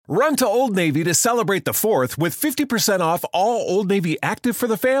Run to Old Navy to celebrate the 4th with 50% off all Old Navy active for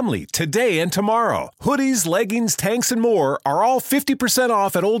the family today and tomorrow. Hoodies, leggings, tanks, and more are all 50%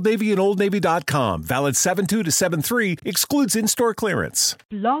 off at Old Navy and OldNavy.com. Valid 7/2 to 7/3. Excludes in-store clearance.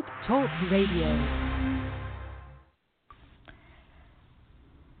 Blog Talk Radio.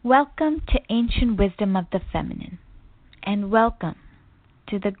 Welcome to Ancient Wisdom of the Feminine, and welcome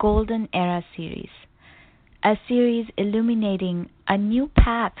to the Golden Era series, a series illuminating a new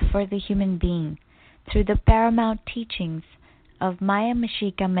path for the human being through the paramount teachings of Maya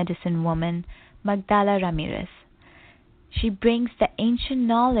Mexica medicine woman Magdala Ramirez. She brings the ancient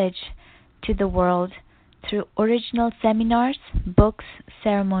knowledge to the world through original seminars, books,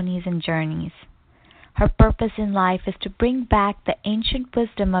 ceremonies, and journeys. Her purpose in life is to bring back the ancient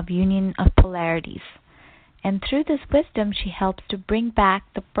wisdom of union of polarities. And through this wisdom, she helps to bring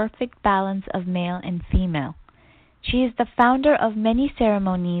back the perfect balance of male and female. She is the founder of many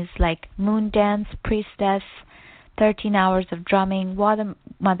ceremonies like Moon Dance, Priestess, 13 Hours of Drumming, Water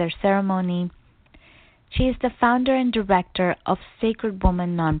Mother Ceremony. She is the founder and director of Sacred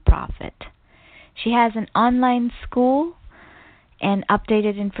Woman Nonprofit. She has an online school and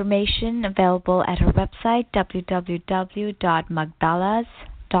updated information available at her website,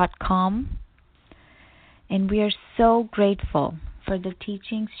 www.magdalas.com. And we are so grateful for the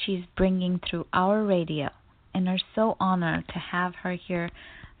teachings she's bringing through our radio and are so honored to have her here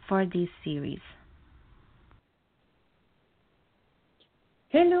for this series.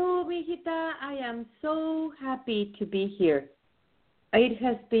 Hello, Mijita. I am so happy to be here. It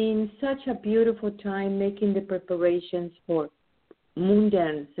has been such a beautiful time making the preparations for Moon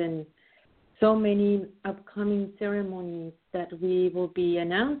Dance and so many upcoming ceremonies that we will be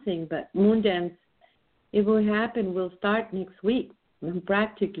announcing. But Moon Dance, it will start next week,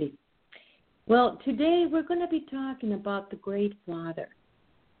 practically. Well, today we're going to be talking about the Great Father.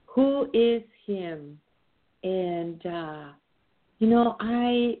 Who is him? And,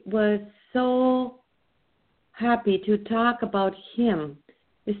 I was so happy to talk about him,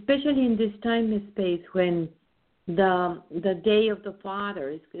 especially in this time and space when the Day of the Father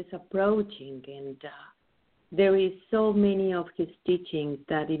is approaching, and there is so many of his teachings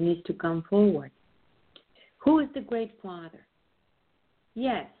that it needs to come forward. Who is the Great Father?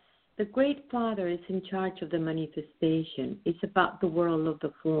 Yes, the Great Father is in charge of the manifestation. It's about the world of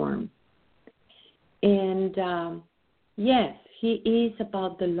the form. And yes, he is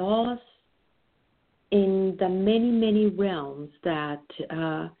about the laws in the many, many realms that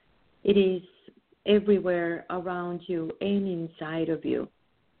it is everywhere around you and inside of you.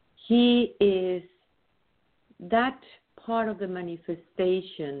 He is that part of the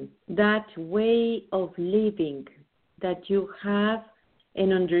manifestation, that way of living that you have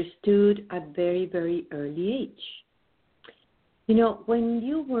and understood at very, very early age. When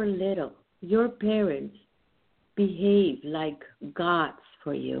you were little, your parents behaved like gods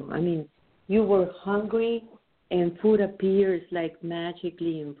for you. I mean, you were hungry and food appears like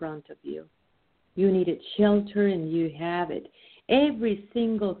magically in front of you. You needed shelter and you have it. Every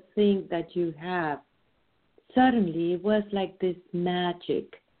single thing that you have, suddenly it was like this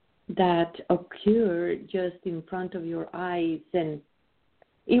magic that occurred just in front of your eyes, and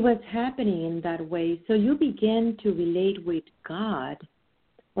it was happening in that way. So you began to relate with God,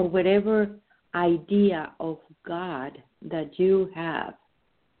 or whatever idea of God that you have,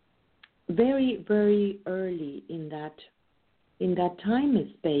 very, very early in that time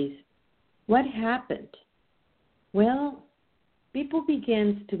and space. What happened? Well, people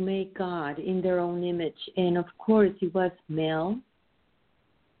began to make God in their own image, and of course he was male,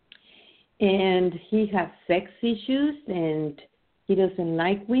 and he has sex issues, and he doesn't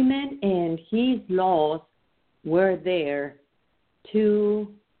like women, and his laws were there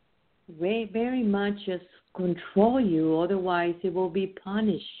to very much just control you. Otherwise, it will be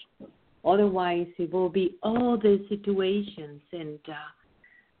punished. Otherwise, it will be all the situations, and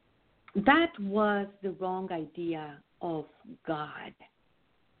that was the wrong idea of God.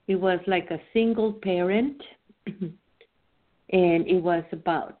 It was like a single parent, and it was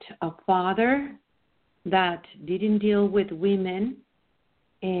about a father that didn't deal with women,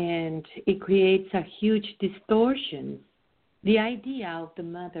 and it creates a huge distortion. The idea of the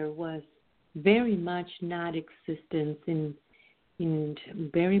mother was very much not existent in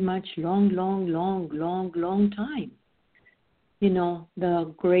very much long time.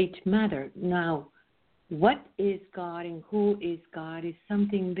 The Great Mother. Now, what is God and who is God is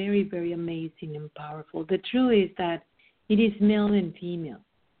something very, very amazing and powerful. The truth is that it is male and female.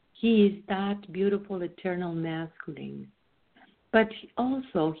 He is that beautiful eternal masculine. But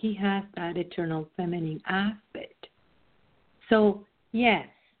also he has that eternal feminine aspect. So, yes,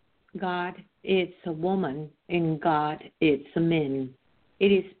 God is a woman and God is a man.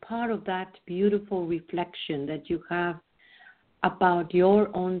 It is part of that beautiful reflection that you have about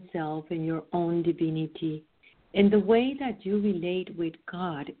your own self and your own divinity. And the way that you relate with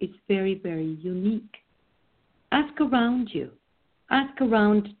God is very, very unique. Ask around you. Ask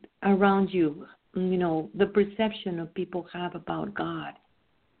around you, the perception of people have about God.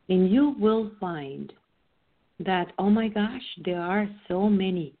 And you will find that, oh my gosh, there are so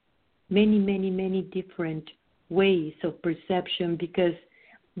many different ways of perception, because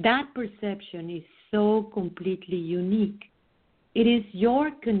that perception is so completely unique. It is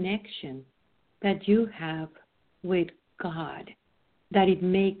your connection that you have with God that it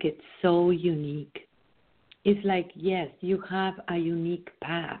makes it so unique. It's like, yes, you have a unique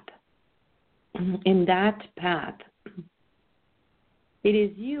path. In that path, it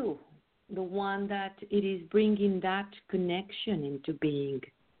is you, the one that it is bringing that connection into being,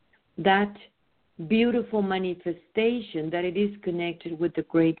 that beautiful manifestation that it is connected with the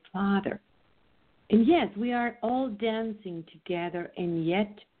Great Father. And yes, we are all dancing together, and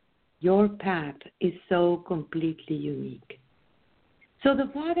yet your path is so completely unique. So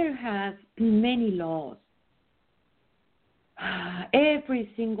the Father has many laws.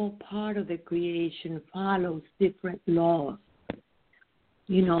 Every single part of the creation follows different laws.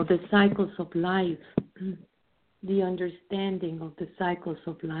 The cycles of life, the understanding of the cycles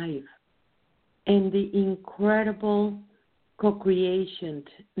of life, and the incredible co-creation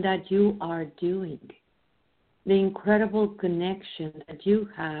that you are doing, the incredible connection that you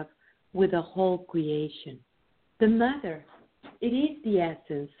have with the whole creation. The Mother, it is the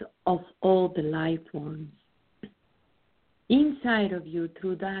essence of all the life forms. Inside of you,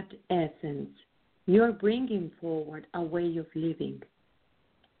 through that essence, you're bringing forward a way of living.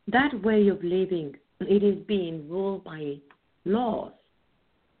 That way of living, it is being ruled by laws.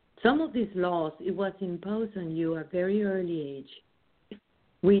 Some of these laws, it was imposed on you at a very early age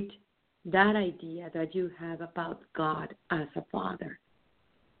with that idea that you have about God as a Father.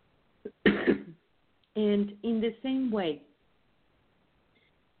 And in the same way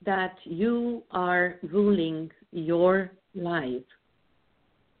that you are ruling your life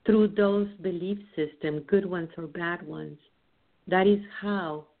through those belief systems, good ones or bad ones, that is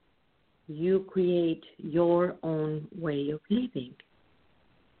how you create your own way of living.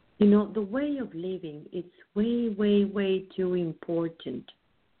 The way of living, it's way too important.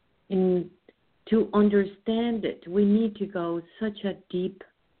 And to understand it, we need to go such a deep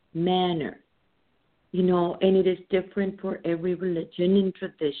manner. And it is different for every religion and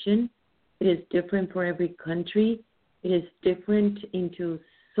tradition. It is different for every country. It is different into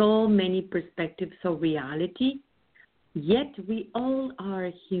so many perspectives of reality. Yet we all are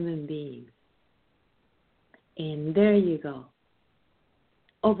human beings. And there you go.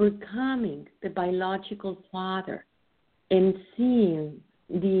 Overcoming the biological father and seeing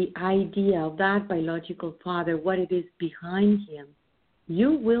the idea of that biological father, what it is behind him,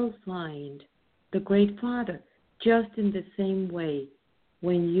 you will find the Great Father just in the same way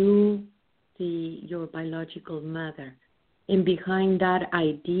when you see your biological mother. And behind that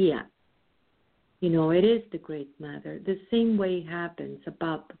idea, it is the Great Mother. The same way happens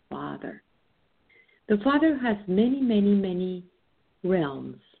about the Father. The Father has many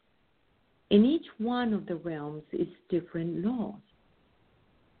realms. In each one of the realms is different laws.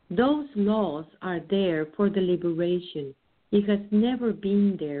 Those laws are there for the liberation. It has never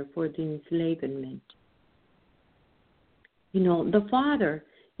been there for the enslavement. The Father,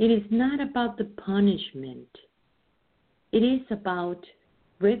 it is not about the punishment. It is about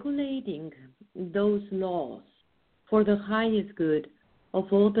regulating those laws for the highest good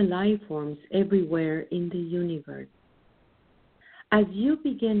of all the life forms everywhere in the universe. As you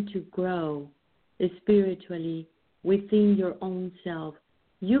begin to grow spiritually within your own self,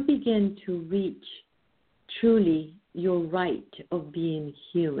 you begin to reach truly your right of being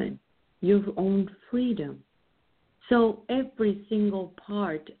human, your own freedom. So every single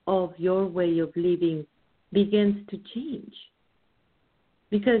part of your way of living begins to change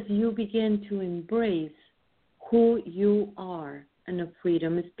because you begin to embrace who you are and of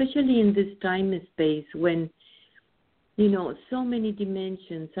freedom, especially in this time and space when, so many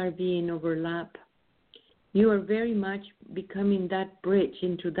dimensions are being overlapped. You are very much becoming that bridge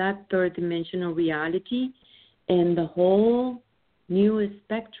into that third dimensional reality and the whole new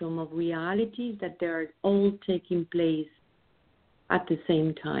spectrum of realities that they are all taking place at the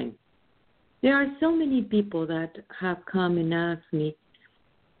same time. There are so many people that have come and asked me,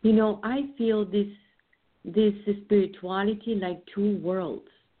 I feel this spirituality like two worlds.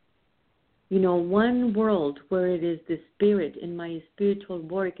 one world where it is the spirit and my spiritual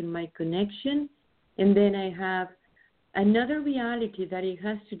work and my connection, and then I have another reality that it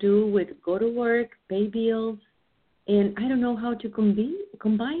has to do with go to work, pay bills, and I don't know how to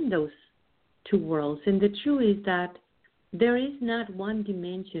combine those two worlds. And the truth is that there is not one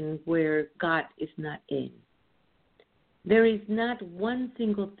dimension where God is not in. There is not one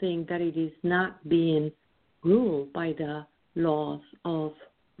single thing that it is not being ruled by the laws of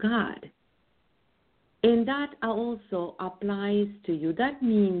God. And that also applies to you. That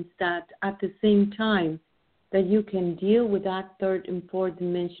means that at the same time that you can deal with that third and fourth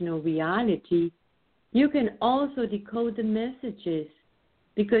dimensional reality, you can also decode the messages,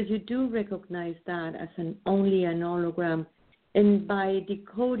 because you do recognize that as only an hologram. And by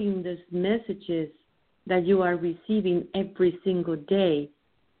decoding these messages that you are receiving every single day,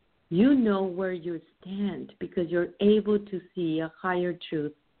 you know where you stand, because you're able to see a higher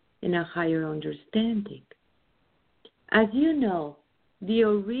truth and a higher understanding. As you know, the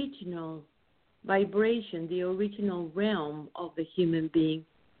original vibration, the original realm of the human being,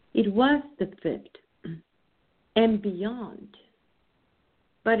 it was the fifth and beyond.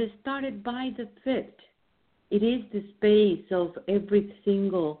 But it started by the fifth. It is the space of every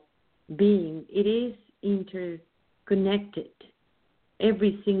single being. It is interconnected.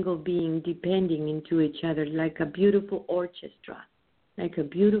 Every single being depending into each other, like a beautiful orchestra, like a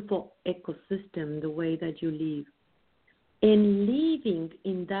beautiful ecosystem, the way that you live. And living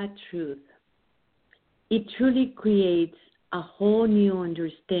in that truth, it truly creates a whole new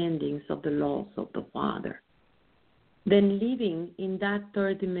understandings of the laws of the Father. Then living in that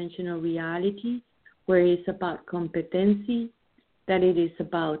third dimensional reality, where it's about competency, that it is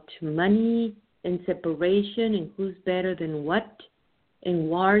about money and separation and who's better than what, and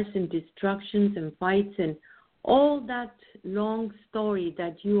wars and destructions and fights and all that long story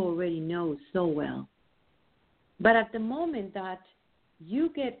that you already know so well. But at the moment that you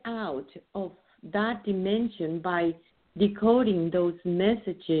get out of that dimension by decoding those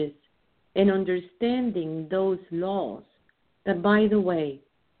messages and understanding those laws, that, by the way,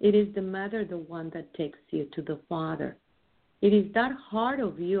 it is the mother, the one that takes you to the Father. It is that heart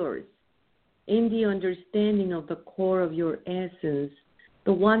of yours, in the understanding of the core of your essence,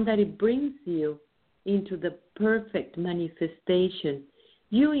 the one that it brings you into the perfect manifestation.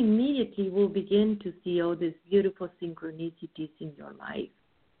 You immediately will begin to see all these beautiful synchronicities in your life.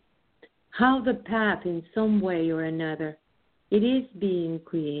 How the path, in some way or another, it is being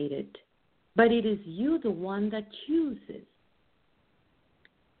created, but it is you, the one that chooses.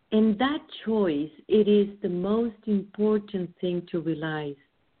 And that choice, it is the most important thing to realize.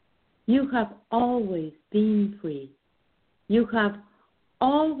 You have always been free. You have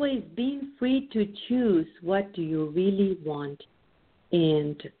always been free to choose what do you really want.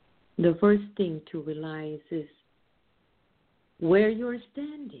 And the first thing to realize is where you're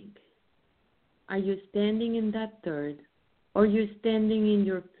standing. Are you standing in that third? Or you're standing in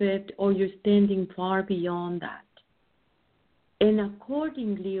your fifth? Or you're standing far beyond that? And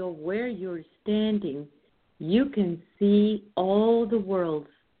accordingly of where you're standing, you can see all the worlds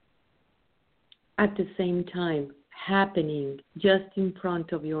at the same time happening just in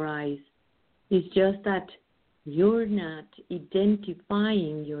front of your eyes. It's just that you're not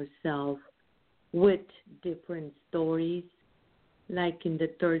identifying yourself with different stories like in the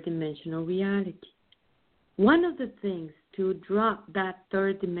third dimensional reality. One of the things to drop that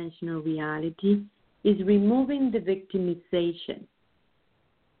third dimensional reality is removing the victimization.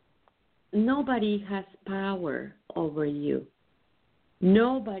 Nobody has power over you.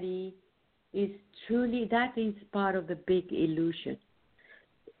 Nobody is truly, that is part of the big illusion.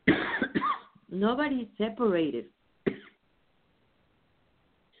 Nobody is separated.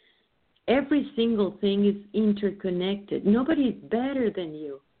 Every single thing is interconnected. Nobody is better than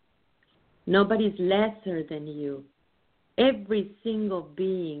you. Nobody is lesser than you. Every single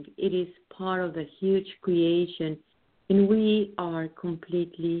being, it is part of the huge creation, and we are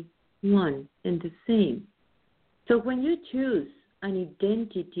completely one and the same. So when you choose an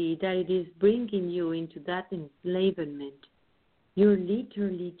identity that it is bringing you into that enslavement, you're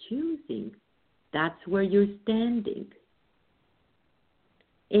literally choosing. That's where you're standing.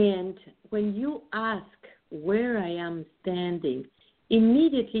 And when you ask where I am standing,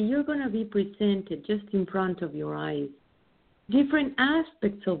 immediately you're going to be presented just in front of your eyes different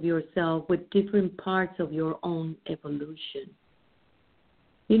aspects of yourself with different parts of your own evolution.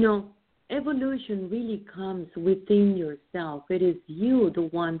 You know, evolution really comes within yourself. It is you, the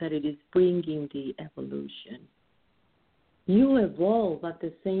one that it is bringing the evolution. You evolve at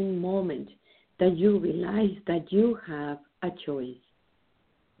the same moment that you realize that you have a choice.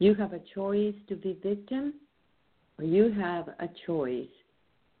 You have a choice to be victim, or you have a choice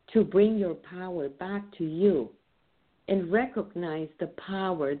to bring your power back to you and recognize the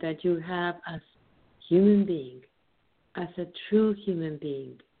power that you have as human being, as a true human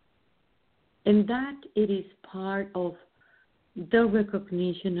being. And that it is part of the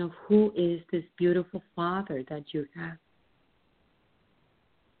recognition of who is this beautiful Father that you have.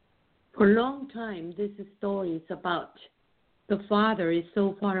 For a long time, this story is about the Father is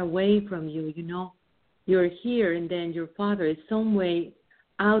so far away from you, you know. You're here and then your Father is some way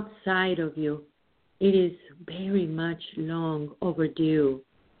outside of you. It is very much long overdue.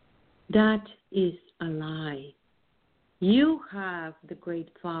 That is a lie. You have the great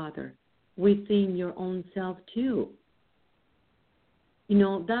Father within your own self too. You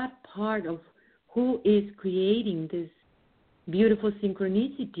know, that part of who is creating these beautiful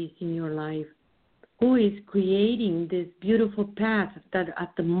synchronicities in your life, who is creating this beautiful path that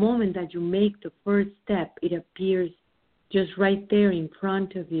at the moment that you make the first step, it appears just right there in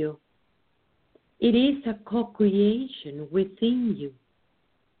front of you. It is a co-creation within you.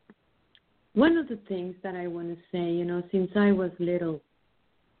 One of the things that I want to say, you know, since I was little,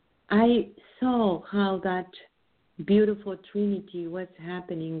 I saw how that beautiful Trinity was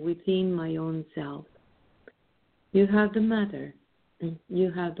happening within my own self. You have the Mother,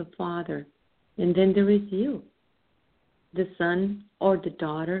 you have the Father, and then there is you, the son or the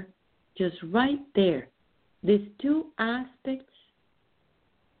daughter, just right there. These two aspects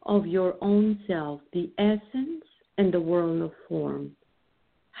of your own self, the essence and the world of form,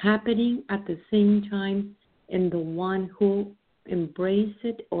 happening at the same time, and the one who embraces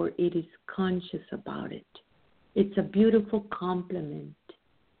it or it is conscious about it. It's a beautiful complement.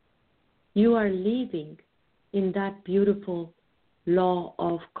 You are living in that beautiful law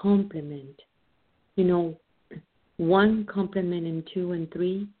of complement. You know, 1 complementing 2 and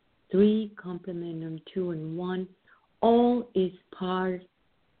 3, 3 complementing 2 and 1, all is part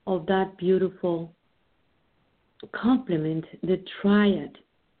of that beautiful complement, the triad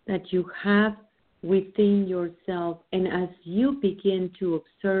that you have within yourself. And as you begin to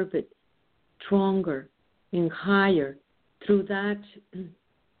observe it stronger and higher through that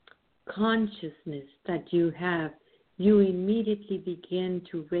consciousness that you have, you immediately begin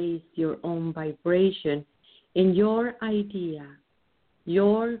to raise your own vibration in your idea,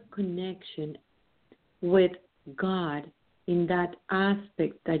 your connection with God in that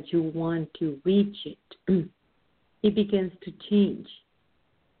aspect that you want to reach it. It begins to change.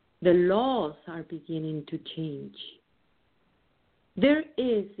 The laws are beginning to change. There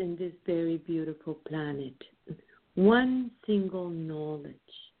is in this very beautiful planet one single knowledge.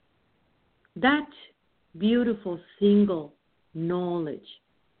 That beautiful single knowledge,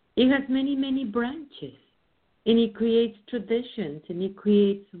 it has many, many branches, and it creates traditions, and it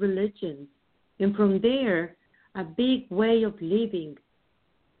creates religions, and from there, a big way of living.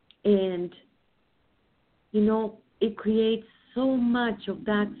 And, you know, it creates so much of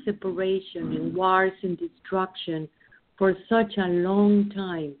that separation and wars and destruction for such a long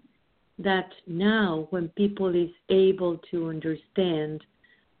time that now when people is able to understand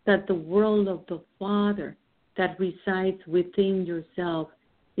that the world of the Father that resides within yourself,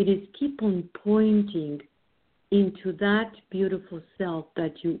 it is keep on pointing into that beautiful self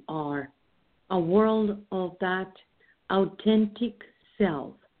that you are, a world of that authentic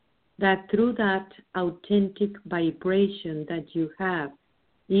self, that through that authentic vibration that you have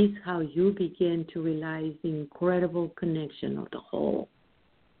is how you begin to realize the incredible connection of the whole.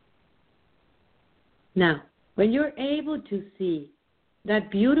 Now, when you're able to see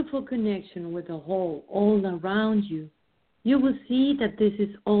that beautiful connection with the whole all around you, you will see that this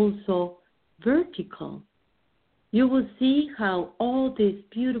is also vertical. You will see how all these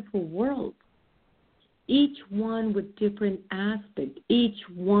beautiful worlds, each one with different aspects, each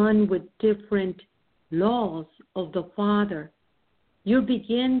one with different laws of the Father, you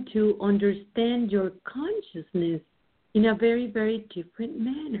begin to understand your consciousness in a very, very different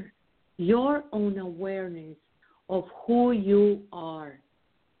manner. Your own awareness of who you are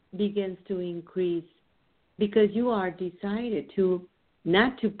begins to increase because you are decided to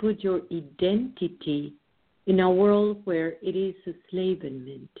not to put your identity in a world where it is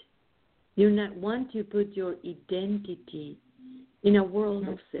enslavement. You not want to put your identity in a world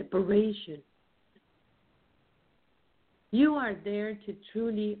of separation. You are there to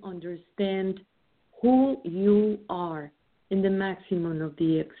truly understand who you are in the maximum of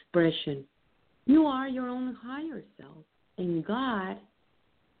the expression. You are your own higher self. And God,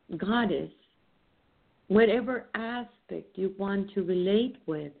 Goddess, whatever aspect you want to relate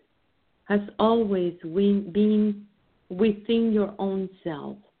with, has always been within your own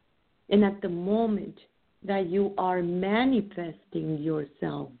self. And at the moment that you are manifesting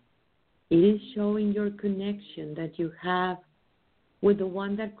yourself, it is showing your connection that you have with the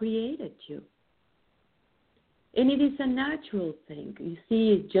one that created you. And it is a natural thing. You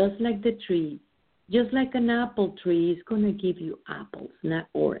see, it's just like the tree. Just like an apple tree is going to give you apples, not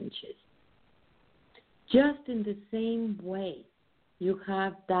oranges. Just in the same way, you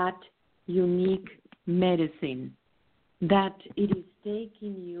have that unique medicine that it is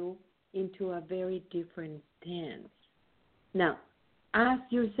taking you into a very different stance. Now, ask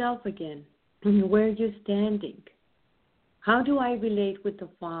yourself again, where are you standing? How do I relate with the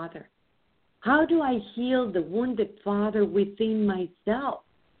Father? How do I heal the wounded Father within myself?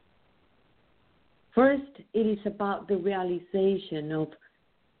 First, it is about the realization of,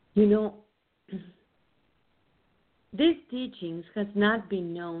 these teachings has not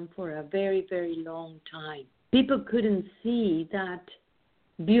been known for a very, very long time. People couldn't see that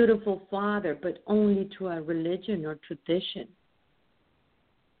beautiful Father, but only through a religion or tradition.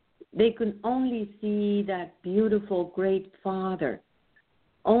 They could only see that beautiful, great Father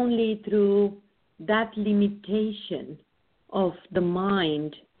only through that limitation of the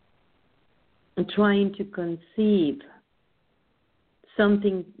mind trying to conceive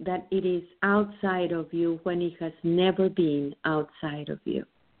something that it is outside of you when it has never been outside of you.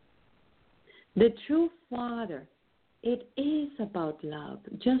 The true Father, it is about love,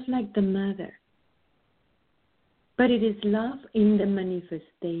 just like the mother. But it is love in the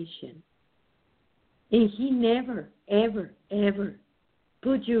manifestation. And He never, ever, ever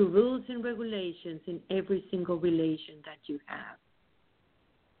put you rules and regulations in every single relation that you have.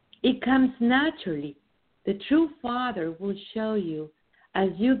 It comes naturally. The true Father will show you as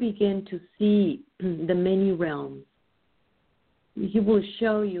you begin to see the many realms. He will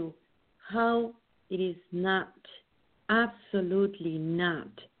show you how it is not, absolutely not,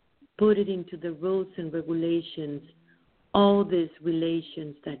 put it into the rules and regulations, all these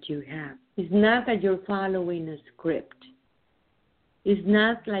relations that you have. It's not that you're following a script. It's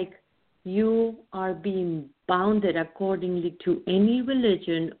not like you are being bounded accordingly to any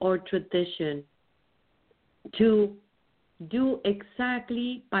religion or tradition to do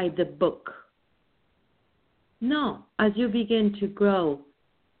exactly by the book. No, as you begin to grow,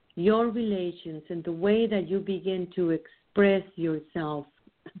 your relations and the way that you begin to express yourself,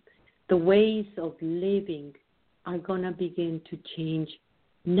 the ways of living are going to begin to change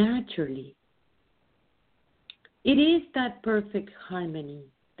naturally. It is that perfect harmony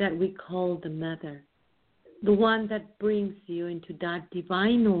that we call the Mother, the one that brings you into that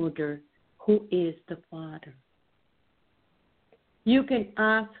divine order who is the Father. You can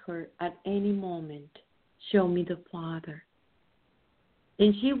ask her at any moment, show me the Father.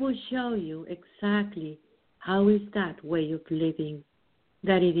 And she will show you exactly how is that way of living,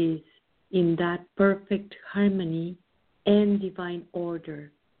 that it is in that perfect harmony and divine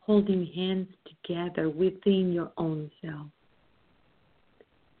order, holding hands together within your own self.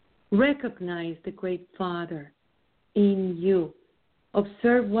 Recognize the great Father in you.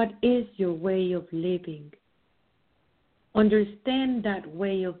 Observe what is your way of living. Understand that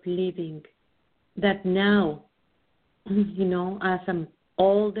way of living, that now, as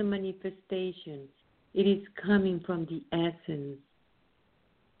all the manifestations, it is coming from the essence,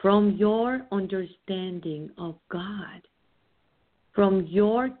 from your understanding of God, from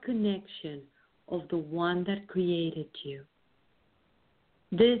your connection of the one that created you.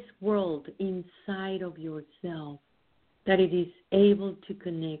 This world inside of yourself, that it is able to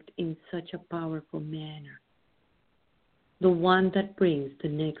connect in such a powerful manner. The one that brings the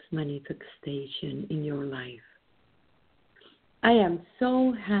next manifestation in your life. I am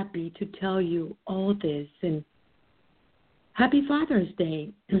so happy to tell you all this, and happy Father's Day.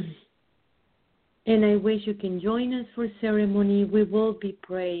 And I wish you can join us for ceremony. We will be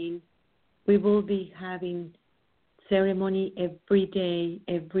praying. We will be having ceremony every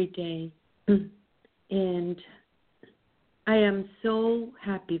day. And I am so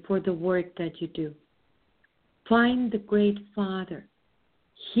happy for the work that you do. Find the great Father.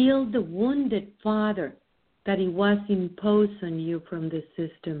 Heal the wounded Father that it was imposed on you from the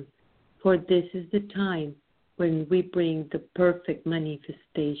system. For this is the time when we bring the perfect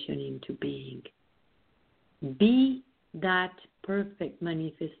manifestation into being. Be that perfect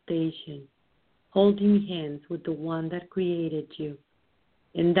manifestation, holding hands with the one that created you.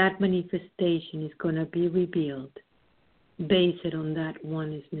 And that manifestation is going to be revealed based on that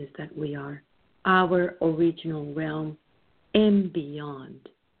oneness that we are, our original realm and beyond.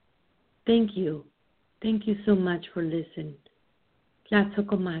 Thank you. Thank you so much for listening.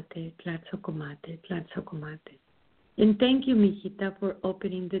 Tlatzocomate, tlatzocomate, tlatzocomate. And thank you, Mijita, for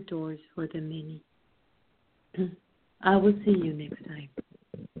opening the doors for the many. I will see you next time.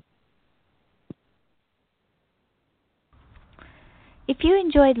 If you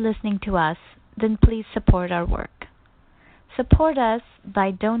enjoyed listening to us, then please support our work. Support us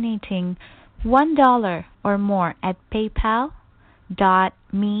by donating $1 or more at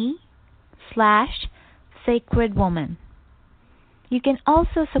paypal.me/sacredwoman. You can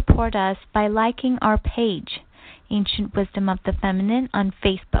also support us by liking our page, Ancient Wisdom of the Feminine, on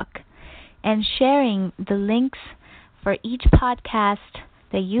Facebook, and sharing the links for each podcast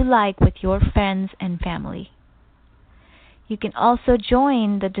that you like with your friends and family. You can also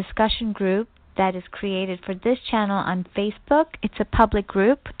join the discussion group that is created for this channel on Facebook. It's a public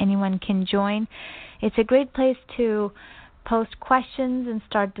group. Anyone can join. It's a great place to post questions and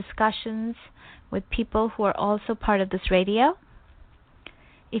start discussions with people who are also part of this radio.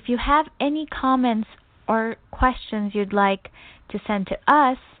 If you have any comments or questions you'd like to send to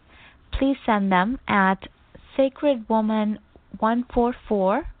us, please send them at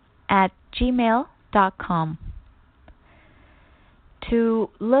sacredwoman144@gmail.com. To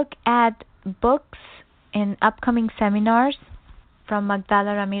look at books and upcoming seminars from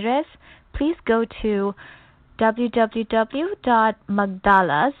Magdala Ramirez, please go to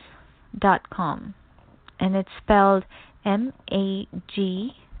www.magdalas.com, and it's spelled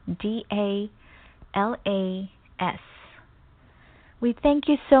Magdalas. We thank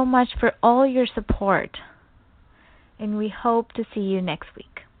you so much for all your support, and we hope to see you next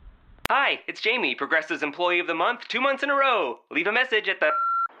week. Hi, it's Jamie, Progressive's Employee of the Month, 2 months in a row. Leave a message at the...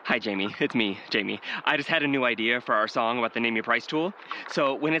 Hi, Jamie. It's me, Jamie. I just had a new idea for our song about the Name Your Price tool.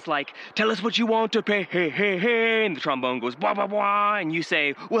 So when it's like, tell us what you want to pay, hey, hey, hey, and the trombone goes, blah, blah, blah, and you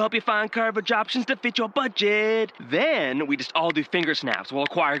say, we'll help you find coverage options to fit your budget. Then we just all do finger snaps while a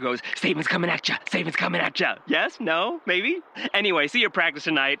choir goes, savings coming at ya, savings coming at ya. Yes? No? Maybe? Anyway, see your practice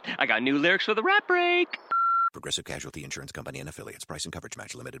tonight. I got new lyrics for the rap break. Progressive Casualty Insurance Company and Affiliates. Price and coverage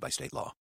match limited by state law.